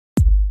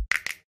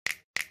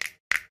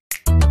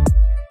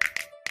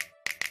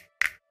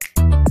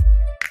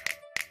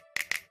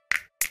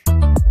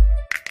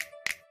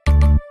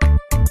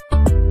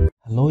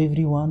Hello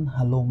everyone,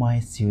 hello my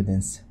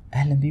students.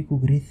 اهلا بيكم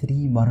جريد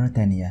 3 مرة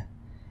تانية.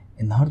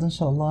 النهاردة ان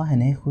شاء الله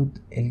هناخد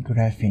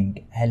الجرافينج،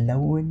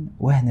 هنلون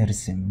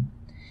وهنرسم.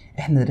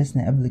 احنا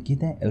درسنا قبل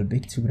كده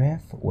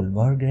البيكتوجراف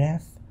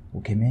والبارجراف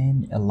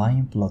وكمان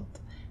اللاين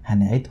بلوت،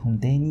 هنعيدهم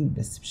تاني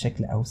بس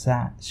بشكل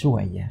اوسع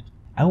شوية.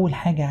 اول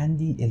حاجة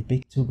عندي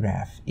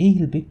البيكتوجراف.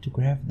 ايه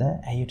البيكتوجراف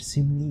ده؟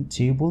 هيرسم لي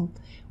تيبل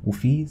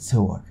وفيه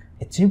صور.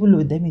 التيبل اللي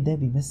قدامي ده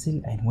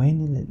بيمثل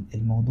عنوان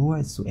الموضوع،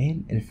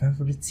 السؤال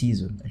الفيفوريت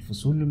سيزون،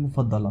 الفصول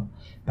المفضلة.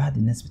 بعض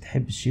الناس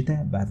بتحب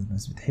الشتاء، بعض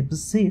الناس بتحب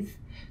الصيف.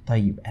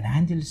 طيب انا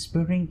عندي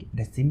السبرينج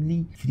رسم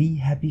لي 3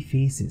 هابي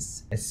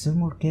فيسز.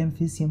 السمر كام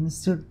فيس يا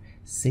مستر؟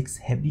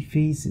 6 هابي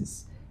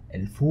فيسز.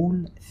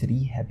 الفول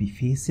 3 هابي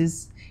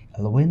فيسز.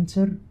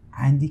 الوينتر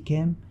عندي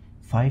كام؟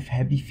 5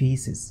 هابي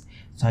فيسز.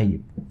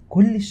 طيب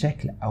كل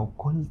شكل او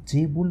كل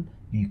تيبل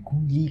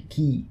بيكون ليه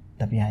كي.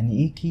 طب يعني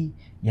ايه كي؟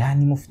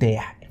 يعني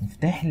مفتاح.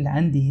 المفتاح اللي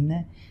عندي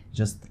هنا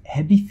just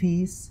happy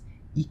face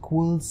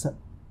equals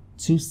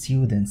 2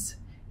 students،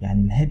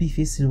 يعني الهابي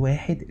فيس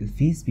الواحد،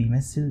 الفيس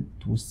بيمثل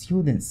 2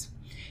 students.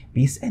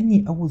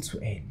 بيسألني أول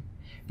سؤال،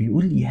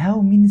 بيقول لي how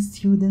many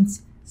students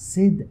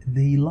said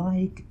they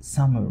like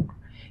summer،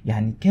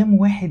 يعني كم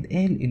واحد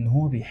قال إن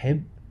هو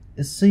بيحب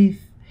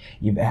الصيف؟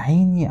 يبقى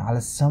عيني على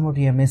السمر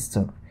يا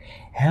مستر.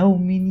 how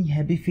many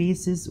happy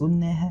faces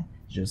قلناها؟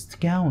 just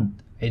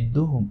count،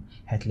 عدهم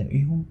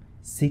هتلاقيهم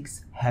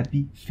 6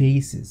 happy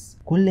faces.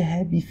 كل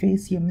happy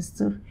face يا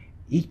مستر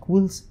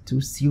equals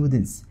 2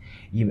 students،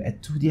 يبقى ال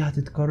 2 دي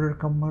هتتكرر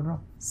كم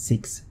مرة؟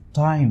 6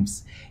 times.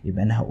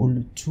 يبقى أنا هقول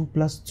له 2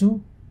 plus 2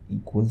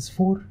 equals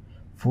 4،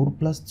 4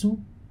 plus 2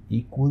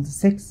 equals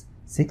 6،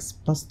 6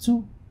 plus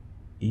 2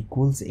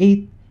 equals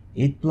 8،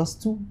 8 plus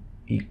 2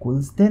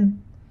 equals 10،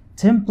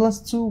 10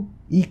 plus 2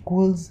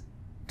 equals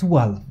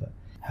 12.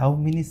 How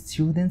many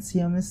students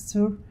يا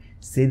مستر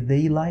said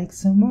they like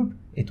summer?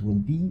 It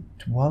will be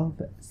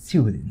 12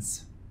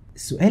 students.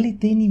 السؤال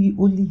التاني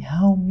بيقول لي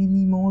how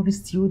many more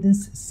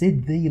students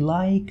said they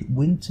like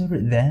winter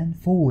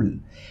than fall.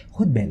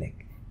 خد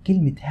بالك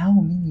كلمة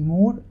how many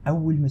more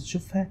أول ما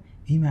تشوفها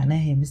دي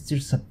معناها يا مستر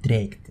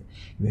subtract،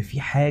 يبقى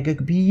في حاجة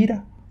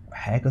كبيرة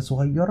وحاجة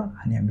صغيرة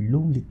هنعمل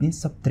لهم الاتنين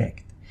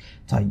subtract.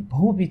 طيب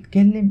هو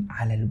بيتكلم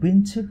على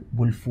الوينتر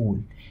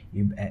والفول،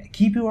 يبقى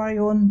keep your eye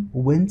on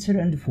winter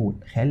and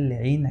fall، خلي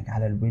عينك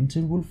على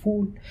الوينتر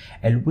والفول.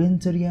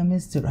 الوينتر يا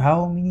مستر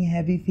how many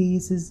happy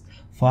faces؟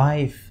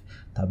 5.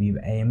 طب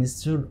يبقى يا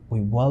مستر we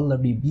will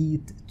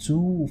repeat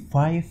 2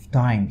 5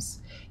 times،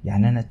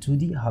 يعني انا 2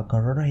 دي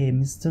هكررها يا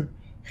مستر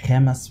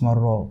 5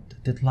 مرات،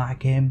 تطلع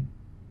كام؟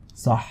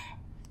 صح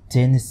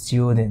 10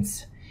 students.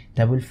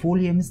 طب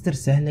الفول يا مستر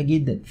سهلة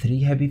جدا،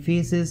 3 happy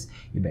faces،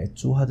 يبقى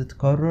 2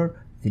 هتتكرر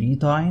 3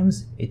 times،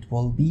 it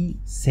will be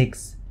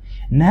 6.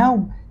 now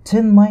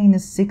 10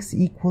 minus 6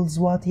 equals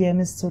what يا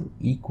مستر؟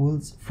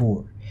 equals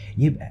 4.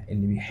 يبقى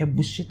اللي بيحبوا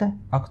الشتاء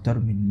اكتر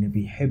من اللي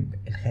بيحب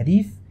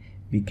الخريف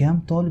بكام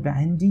طالب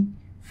عندي؟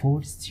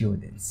 4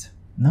 students.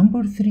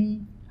 number 3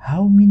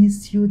 how many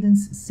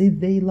students said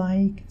they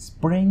like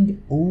spring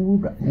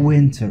or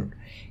winter؟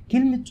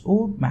 كلمة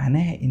or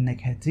معناها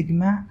انك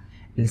هتجمع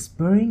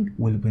السبرينج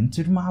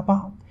والوينتر مع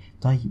بعض.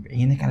 طيب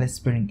عينك على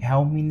spring،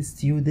 how many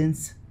students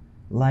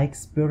like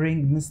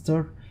spring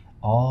مستر؟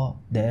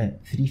 ده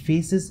 3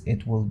 faces،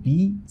 it will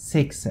be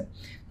 6.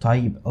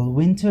 طيب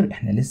الوينتر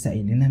احنا لسه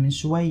قايلينها من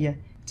شوية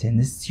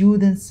 10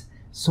 students،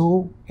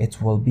 so it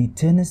will be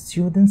 10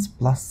 students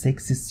plus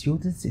 6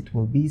 students، it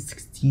will be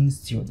 16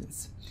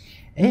 students.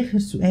 آخر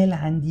سؤال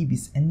عندي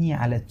بيسألني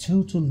على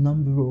total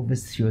number of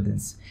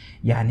students،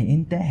 يعني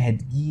انت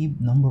هتجيب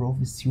number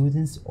of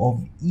students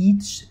of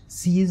each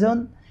season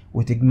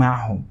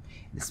وتجمعهم.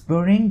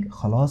 السبرينج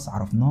خلاص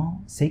عرفناه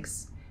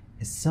 6،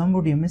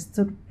 السمر يا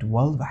مستر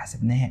 12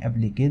 حسبناها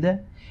قبل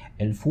كده،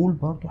 الفول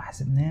برضو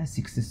حسبناها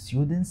 6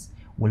 students،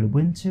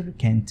 والوينتر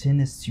كان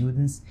 10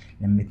 students.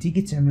 لما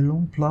تيجي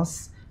تعملهم plus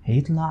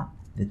هيطلع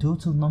the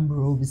total number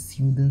of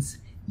students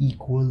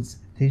equals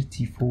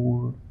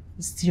 34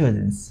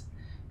 students.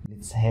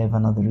 Let's have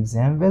another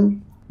example.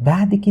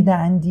 بعد كده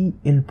عندي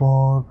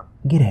البار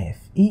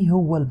جراف. ايه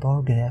هو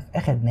البار جراف؟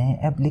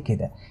 اخدناه قبل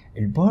كده.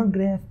 البار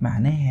جراف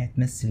معناها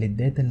هتمثل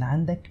الداتا اللي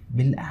عندك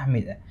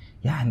بالاعمدة،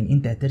 يعني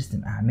انت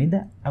هترسم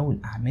اعمدة او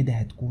الاعمدة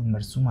هتكون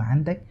مرسومة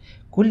عندك،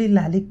 كل اللي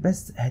عليك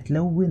بس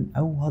هتلون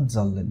او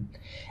هتظلل.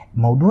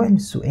 موضوع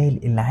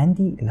السؤال اللي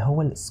عندي اللي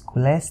هو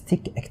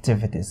السكولastيك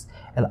اكتيفيتيز،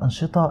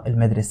 الانشطة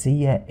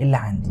المدرسية اللي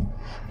عندي.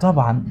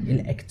 طبعا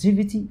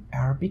الاكتيفيتي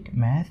Arabic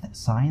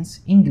Math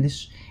Science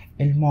English.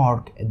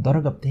 المارك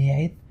الدرجة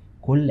بتاعت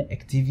كل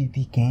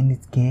اكتيفيتي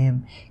كانت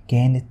كام؟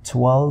 كانت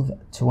 12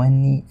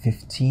 20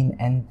 15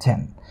 and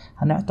 10.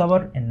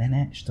 هنعتبر ان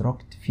انا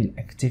اشتركت في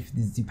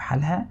الاكتيفيتيز دي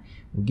بحالها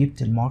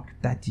وجبت المارك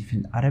بتاعتي في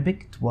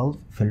العربيك 12،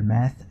 في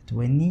الماث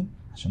 20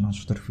 عشان انا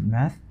شاطر في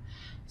الماث،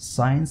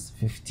 ساينس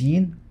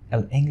 15،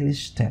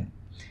 الانجليش 10.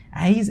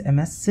 عايز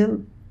امثل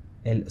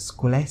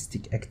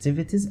السكولاستيك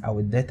اكتيفيتيز او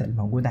الداتا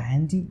الموجودة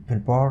عندي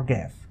بالبار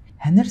جراف.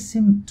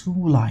 هنرسم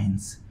 2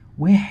 لاينز،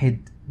 واحد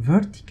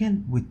vertical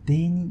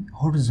والتاني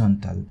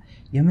horizontal.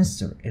 يا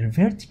مستر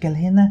الفيرتيكال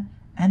هنا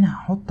انا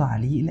هحط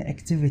عليه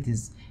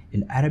الاكتيفيتيز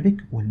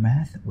العربيك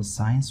والماث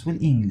والساينس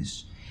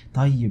والانجليش.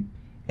 طيب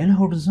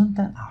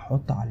الهوريزونتال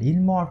هحط عليه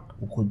المارك.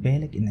 وخد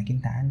بالك انك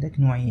انت عندك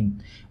نوعين،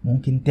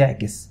 ممكن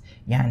تعكس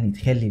يعني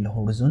تخلي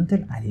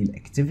الهوريزونتال عليه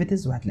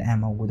الاكتيفيتيز وهتلاقيها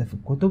موجوده في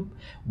الكتب،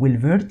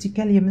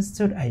 والفيرتيكال يا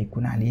مستر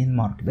هيكون عليه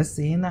المارك. بس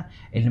هنا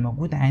اللي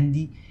موجود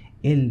عندي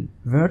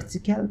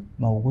الفيرتيكال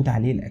موجود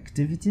عليه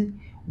الاكتيفيتي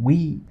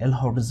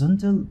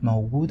والهوريزونتال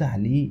موجود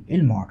عليه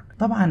المارك.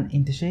 طبعا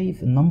انت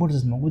شايف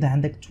النمبرز الموجوده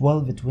عندك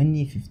 12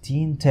 20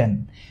 15 10.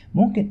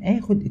 ممكن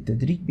اخد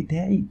التدريج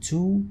بتاعي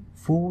 2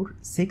 4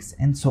 6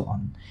 and so on.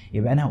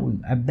 يبقى انا هقول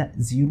ابدا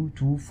 0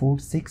 2 4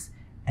 6.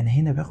 انا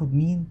هنا باخد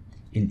مين؟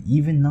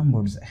 الايفن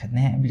نمبرز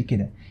اخدناها قبل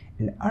كده.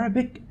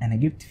 الارابيك انا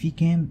جبت فيه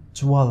كام؟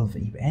 12.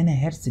 يبقى انا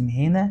هرسم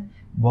هنا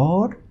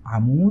بار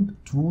عمود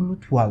طوله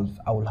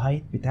 12 او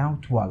الهايت بتاعه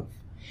 12.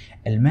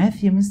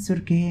 الماث يا مستر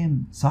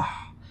كام؟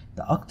 صح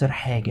ده اكتر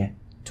حاجة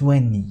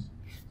 20.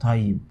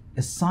 طيب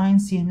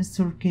الساينس يا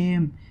مستر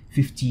كام؟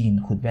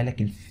 15. خد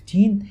بالك ال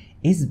 15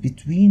 is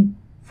between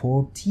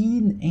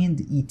 14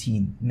 and 18،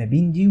 ما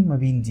بين دي وما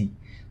بين دي.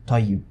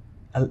 طيب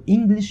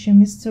الانجليش يا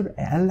مستر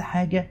اقل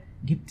حاجة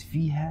جبت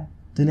فيها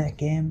طلع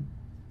كام؟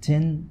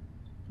 10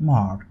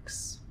 marks.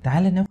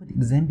 تعال ناخد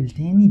example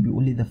تاني.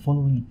 بيقول لي the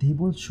following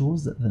table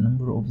shows the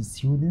number of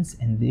students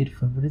and their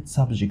favorite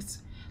subjects.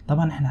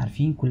 طبعا احنا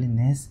عارفين كل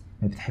الناس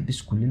ما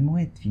بتحبش كل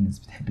المواد، في ناس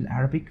بتحب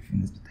العربيك، في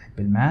ناس بتحب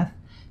الماث،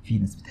 في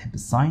ناس بتحب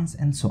الساينس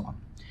and so on.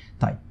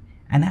 طيب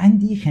انا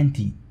عندي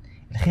خانتين،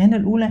 الخانة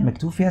الاولى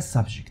مكتوب فيها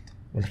السبجكت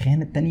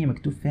والخانة التانية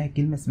مكتوب فيها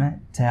كلمة اسمها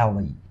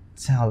tally.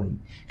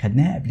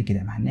 خدناها قبل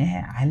كده،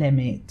 معناها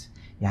علامات.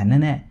 يعني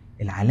انا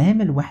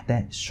العلامة الواحدة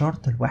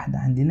الشرط الواحدة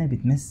عندنا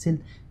بتمثل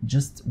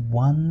just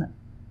one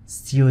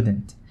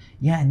student.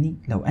 يعني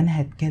لو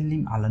انا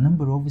هتكلم على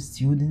number of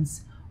students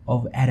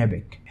of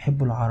Arabic،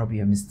 بحبوا العربي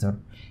يا مستر،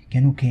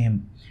 كانوا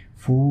كام؟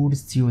 4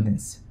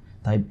 students.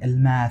 طيب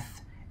الماث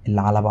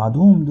اللي على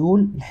بعضهم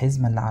دول،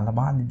 الحزمة اللي على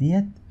بعض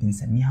ديت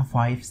بنسميها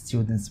 5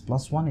 students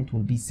plus 1 it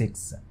will be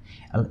 6.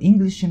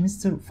 الانجليش يا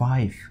مستر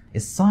 5.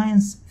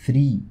 الساينس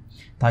 3.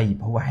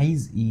 طيب هو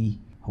عايز ايه؟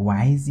 هو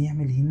عايز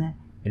يعمل هنا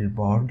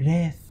البار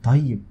جراف.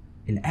 طيب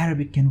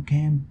العربيك كانوا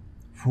كام؟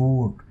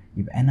 4.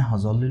 يبقى انا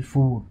هظلل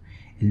 4.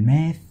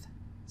 الماث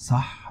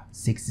صح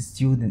 6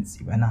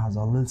 students، يبقى انا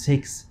هظلل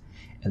 6.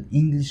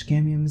 الانجليش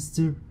كام يا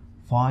مستر؟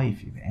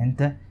 5. يبقى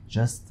انت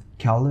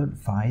just color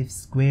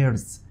 5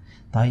 squares.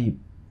 طيب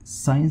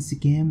الساينس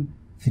كام؟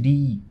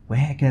 3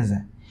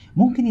 وهكذا.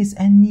 ممكن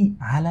يسألني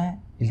على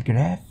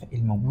الجراف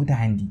الموجودة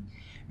عندي،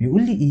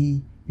 بيقول لي ايه؟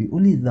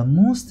 بيقول لي the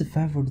most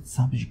favorite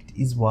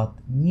subject is what؟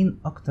 مين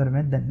اكتر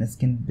مادة الناس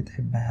كانت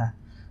بتحبها؟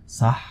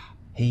 صح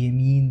هي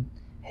مين؟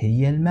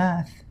 هي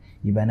الماث.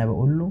 يبقى انا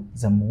بقول له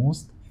the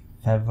most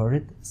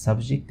favorite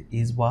subject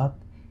is what؟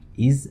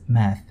 is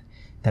math.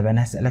 طب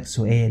انا هسألك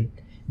سؤال،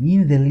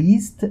 مين the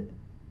least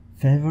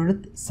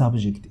favorite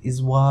subject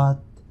is what؟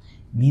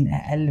 مين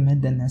اقل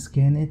مادة الناس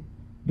كانت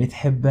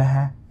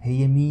بتحبها؟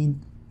 هي مين؟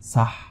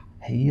 صح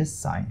هي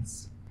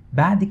الساينس.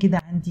 بعد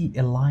كده عندي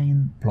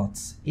اللاين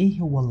بلوتس. ايه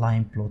هو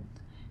اللاين بلوت؟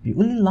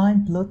 بيقول لي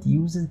اللاين بلوت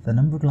uses the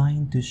number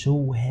line to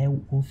show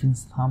how often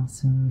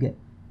something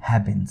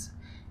happens.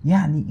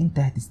 يعني انت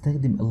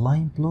هتستخدم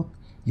اللاين بلوت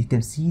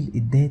لتمثيل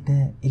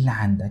الداتا اللي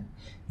عندك،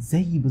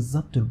 زي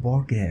بالظبط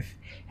البار جراف.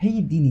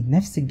 هيديني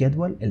نفس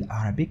الجدول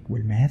العربيك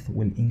والماث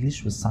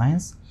والانجليش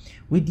والساينس،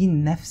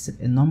 ويديني نفس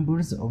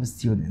النمبرز اوف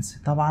ستودنتس.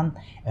 طبعا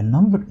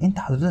النمبر انت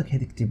حضرتك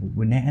هتكتبه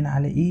بناء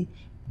على ايه؟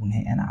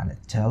 بناء على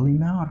التالي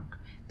مارك.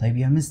 طيب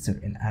يا مستر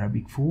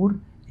العربيك 4،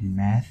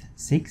 الماث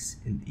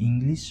 6،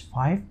 الانجليش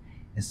 5،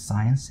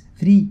 الساينس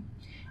 3.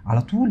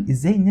 على طول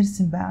ازاي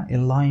نرسم بقى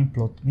اللاين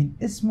بلوت؟ من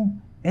اسمه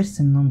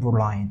ارسم نمبر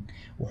لاين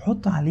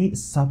وحط عليه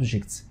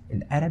السبجكتس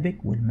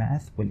العربيك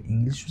والماث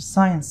والانجليش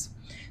والساينس.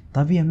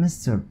 طب يا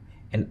مستر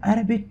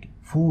العربيك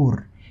 4،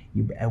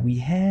 يبقى we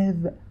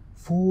have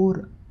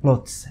 4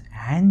 plots.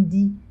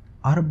 عندي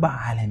 4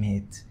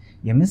 علامات.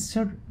 يا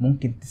مستر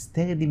ممكن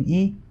تستخدم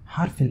ايه؟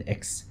 حرف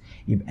الاكس.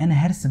 يبقى انا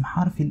هرسم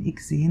حرف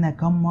الاكس هنا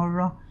كم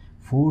مرة؟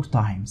 4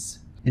 times.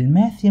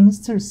 الماث يا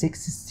مستر 6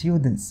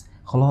 students،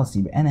 خلاص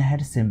يبقى انا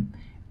هرسم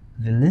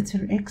the letter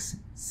x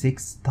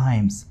 6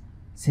 times،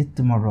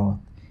 6 مرات.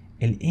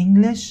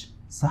 الانجليش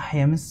صح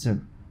يا مستر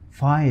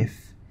 5.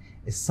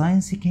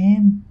 الساينس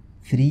كام؟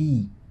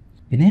 3.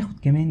 بناخد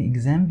كمان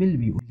example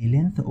بيقول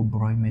لي length of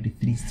primary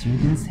 3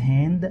 students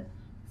hand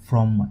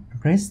from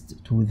wrist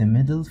to the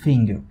middle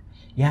finger.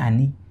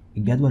 يعني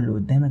الجدول اللي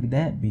قدامك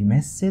ده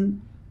بيمثل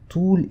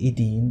طول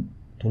ايدين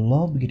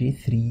طلاب جريد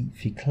 3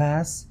 في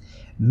كلاس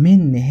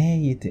من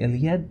نهاية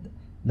اليد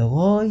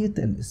لغاية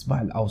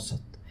الإصبع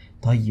الأوسط.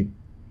 طيب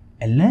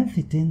اللينث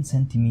 10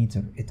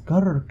 سنتيمتر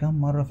اتكرر كم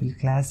مرة في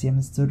الكلاس يا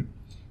مستر؟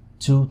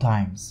 2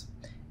 times.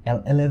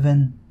 ال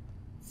 11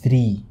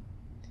 3.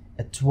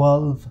 ال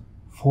 12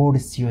 4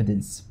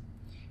 students.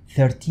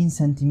 13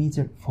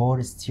 سنتيمتر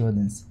 4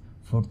 students.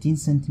 14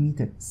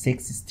 سنتيمتر 6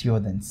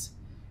 students.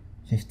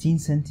 15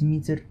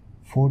 سنتيمتر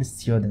 4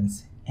 students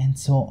and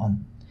so on.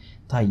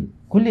 طيب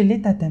كل اللي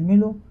انت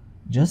هتعمله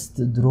just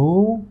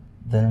draw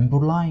the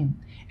number line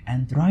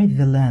and write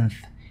the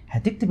length.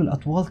 هتكتب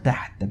الأطوال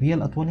تحت. طب هي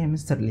الأطوال يا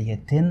مستر اللي هي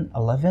 10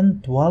 11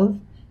 12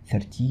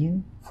 13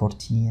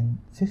 14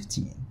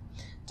 15.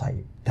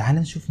 طيب تعال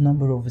نشوف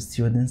number of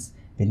students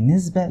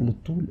بالنسبة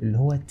للطول اللي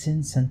هو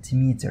 10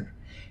 سنتيمتر.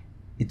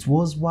 it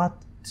was what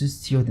 2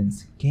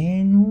 students.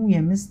 كانوا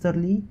يا مستر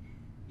لي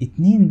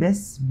 2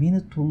 بس من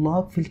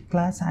الطلاب في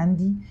الكلاس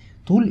عندي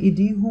طول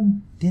ايديهم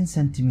 10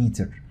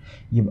 سنتيمتر.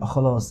 يبقى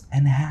خلاص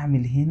انا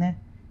هعمل هنا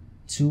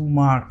 2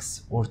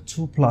 marks or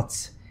 2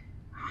 plots.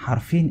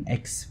 حرفين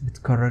x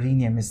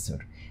متكررين يا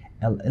مستر.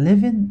 ال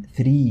 11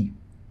 3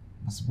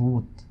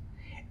 مظبوط.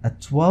 ال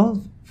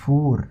 12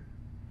 4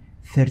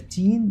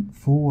 13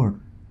 4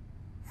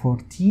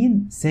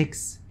 14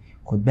 6.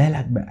 خد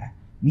بالك بقى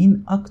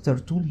مين اكتر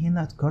طول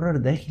هنا اتكرر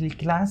داخل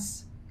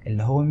الكلاس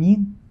اللي هو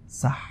مين؟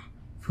 صح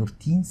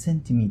 14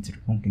 سنتيمتر.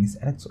 ممكن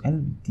يسألك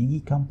سؤال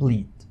بتيجي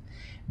complete.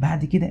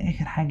 بعد كده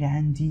اخر حاجة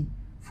عندي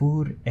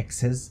 4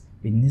 x's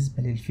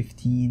بالنسبة لل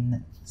 15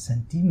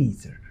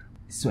 سنتيمتر.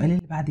 السؤال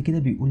اللي بعد كده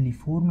بيقول لي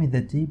form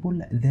the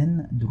table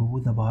then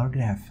draw the bar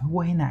graph.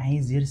 هو هنا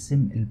عايز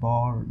يرسم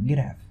البار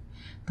جراف.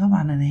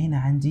 طبعا انا هنا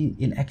عندي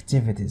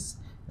الاكتيفيتيز،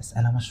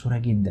 مسألة مشهورة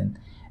جدا.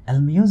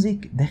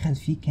 الميوزك دخل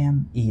فيه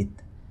كام؟ 8.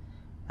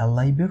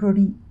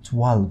 اللايبراري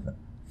 12.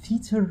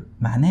 ثيتر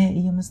معناها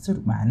ايه يا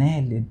مستر؟ معناها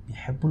اللي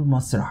بيحبوا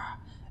المسرح.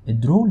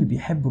 الدرو اللي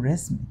بيحبوا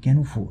الرسم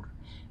كانوا 4.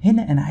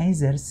 هنا انا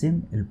عايز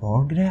ارسم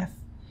البار جراف.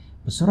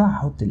 بسرعة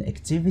هحط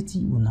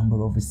الاكتيفيتي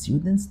والنمبر اوف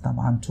ستودنتس.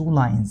 طبعا 2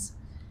 lines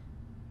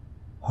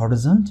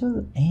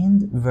horizontal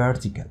and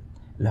vertical.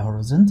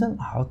 الهوريزونتال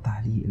هحط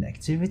عليه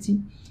الاكتيفيتي،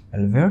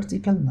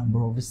 الفيرتيكال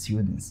number of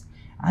students.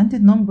 عندي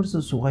النمبرز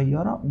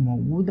صغيرة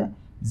وموجودة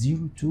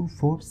 0 2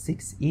 4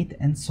 6 8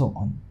 and so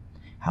on.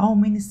 How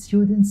many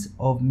students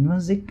of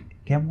music؟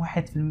 كم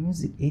واحد في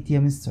الميوزك؟ 8 يا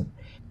مستر.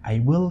 I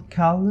will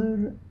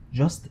color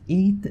just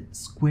 8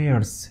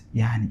 squares.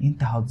 يعني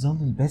انت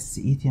هتظلل بس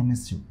 8 يا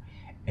مستر.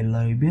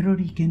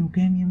 اللايبراري كانوا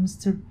كام يا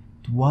مستر؟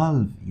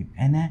 12.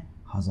 يبقى انا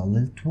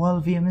هظلل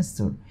 12 يا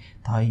مستر.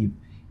 طيب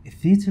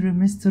الثيتر يا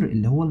مستر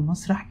اللي هو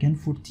المسرح كان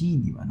 14،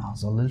 يبقى انا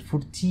هظلل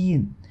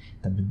 14.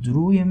 طب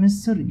الدرو يا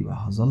مستر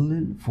يبقى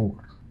هظلل 4.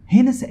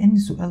 هنا سألني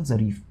سؤال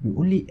ظريف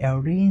بيقول لي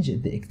arrange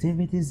the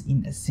activities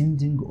in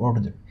ascending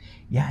order.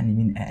 يعني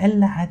من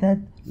اقل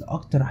عدد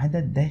لاكتر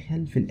عدد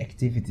داخل في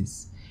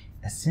الاكتيفيتيز.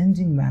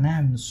 ascending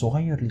معناها من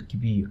الصغير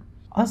للكبير.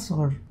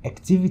 اصغر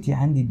activity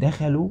عندي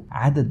دخلوا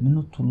عدد من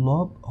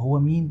الطلاب هو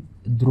مين؟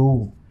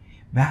 draw.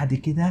 بعد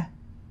كده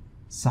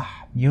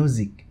صح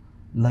music,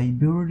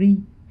 library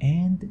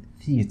and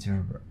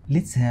theater.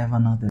 Let's have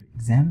another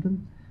example.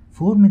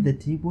 Form the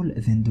table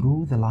then draw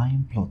the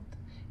line plot.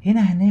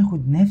 هنا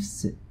هناخد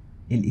نفس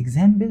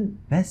الاكزامبل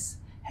بس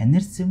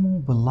هنرسمه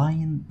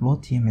باللاين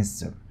بلوت يا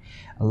مستر.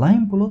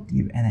 اللاين بلوت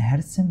يبقى انا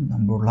هرسم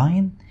نمبر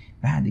لاين،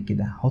 بعد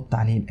كده هحط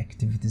عليه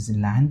الاكتيفيتيز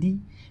اللي عندي.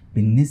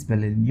 بالنسبة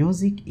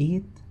للميوزك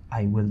 8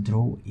 I will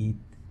draw 8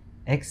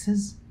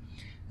 x's.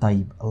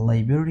 طيب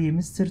اللايبراري يا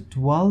مستر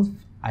 12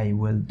 I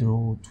will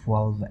draw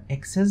 12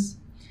 x's.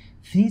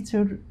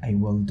 Theater I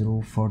will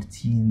draw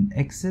 14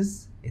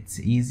 x's. It's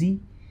easy.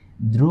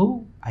 Draw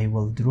I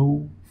will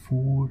draw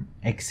 4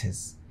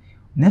 x's.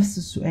 نفس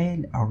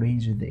السؤال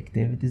arrange the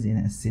activities in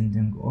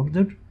ascending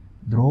order.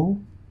 Draw,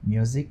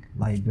 music,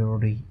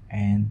 library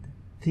and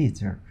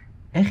theater.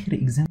 آخر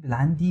example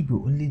عندي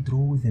بيقول لي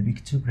draw the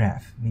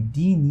pictograph.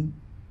 مديني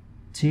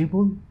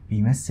table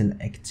بيمثل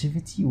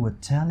activity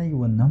والتالي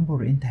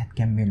والنمبر انت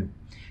هتكمله.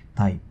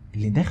 طيب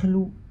اللي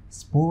دخلوا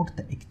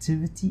sport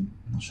activity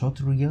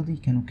نشاط رياضي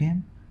كانوا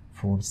كام؟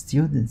 4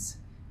 students.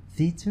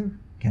 theater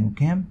كانوا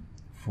كام؟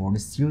 4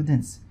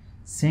 students.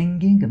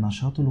 singing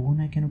نشاط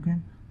الغنى كانوا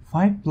كام؟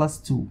 5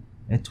 plus 2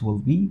 it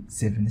will be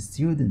 7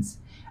 students.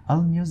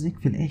 الميوزك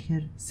في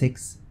الآخر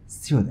 6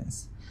 students.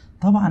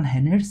 طبعا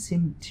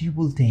هنرسم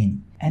تيبل تاني.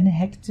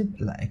 أنا هكتب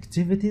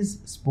activities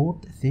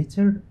sport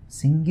theater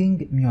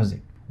singing music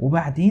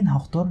وبعدين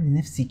هختار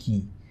لنفسي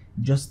key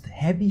just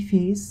happy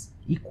face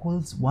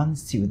equals 1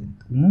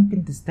 student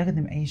وممكن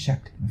تستخدم أي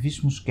شكل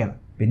مفيش مشكلة.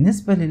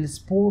 بالنسبة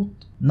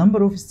للسبورت number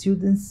of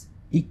students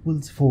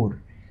equals 4.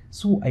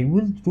 So I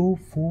will draw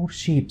 4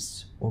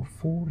 shapes or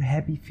 4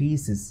 happy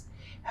faces.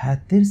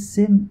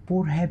 هترسم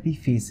 4 happy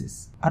faces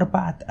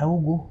 4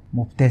 أوجه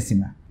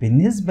مبتسمة.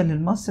 بالنسبة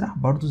للمسرح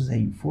برضو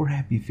زي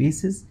 4 happy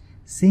faces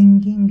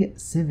singing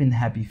 7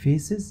 happy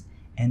faces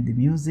and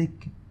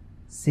music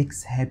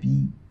 6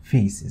 happy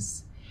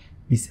faces.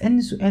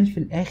 بيسألني سؤال في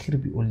الآخر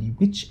بيقول لي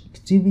which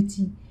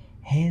activity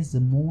has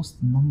the most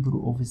number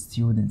of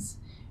students.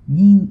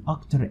 مين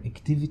أكتر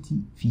activity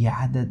في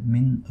عدد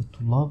من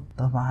الطلاب؟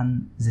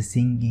 طبعا the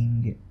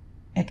singing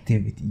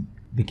activity.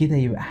 بكده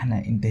يبقى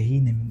احنا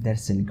انتهينا من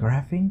درس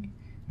الجرافينج.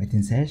 ما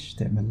تنساش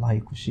تعمل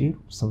لايك وشير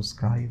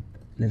وسبسكرايب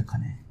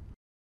للقناة.